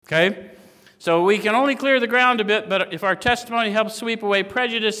Okay? So we can only clear the ground a bit, but if our testimony helps sweep away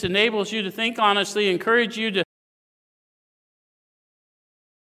prejudice, enables you to think honestly, encourage you to